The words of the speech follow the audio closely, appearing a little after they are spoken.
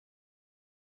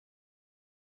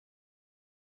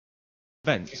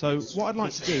event. So what I'd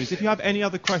like to do is, if you have any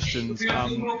other questions, We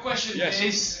have one more question,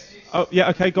 please. Oh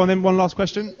yeah, okay, go on then. One last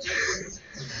question.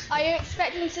 Are you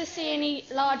expecting to see any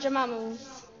larger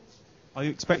mammals? Are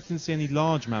you expecting to see any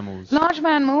large mammals? Large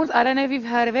mammals, I don't know if you've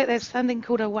heard of it. There's something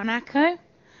called a guanaco,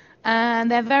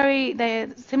 and they're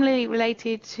similarly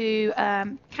related to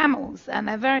camels, and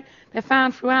they're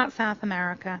found throughout South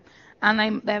America,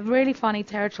 and they're really funny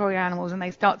territorial animals, and they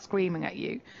start screaming at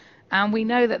you. And we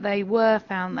know that they were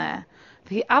found there.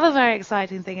 The other very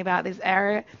exciting thing about this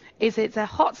area is it's a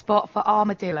hotspot for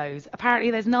armadillos. Apparently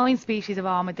there's 9 species of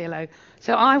armadillo,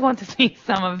 so I want to see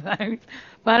some of those.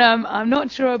 But I'm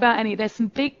not sure about any. There's some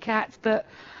big cats, but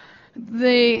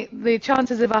the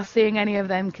chances of us seeing any of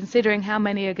them, considering how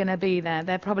many are going to be there,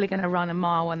 they're probably going to run a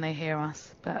mile when they hear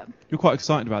us. But You're quite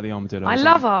excited about the armadillos. I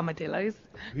love armadillos.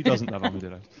 Who doesn't love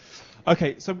armadillos?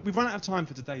 Okay, so we've run out of time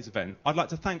for today's event. I'd like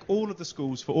to thank all of the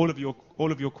schools for all of your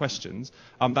questions.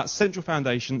 That's Central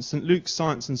Foundation, St Luke's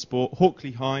Science and Sport,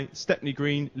 Hawkley High, Stepney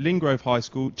Green, Lingrove High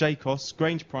School, JCOS,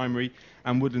 Grange Primary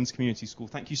and Woodlands Community School.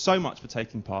 Thank you so much for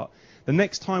taking part. The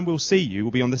next time we'll see you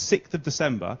will be on the 6th of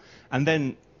December, and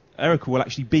then Erica will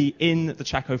actually be in the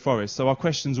Chaco Forest. So our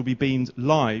questions will be beamed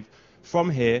live from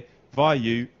here via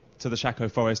you to the Chaco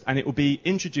Forest, and it will be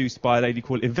introduced by a lady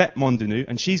called Yvette Mondinu,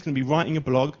 and she's going to be writing a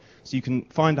blog so you can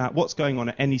find out what's going on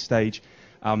at any stage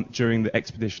during the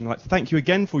expedition. I'd like to thank you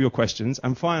again for your questions,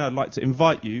 and finally I'd like to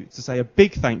invite you to say a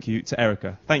big thank you to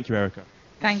Erica. Thank you, Erica.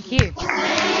 Thank you. Thank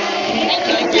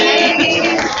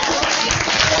you.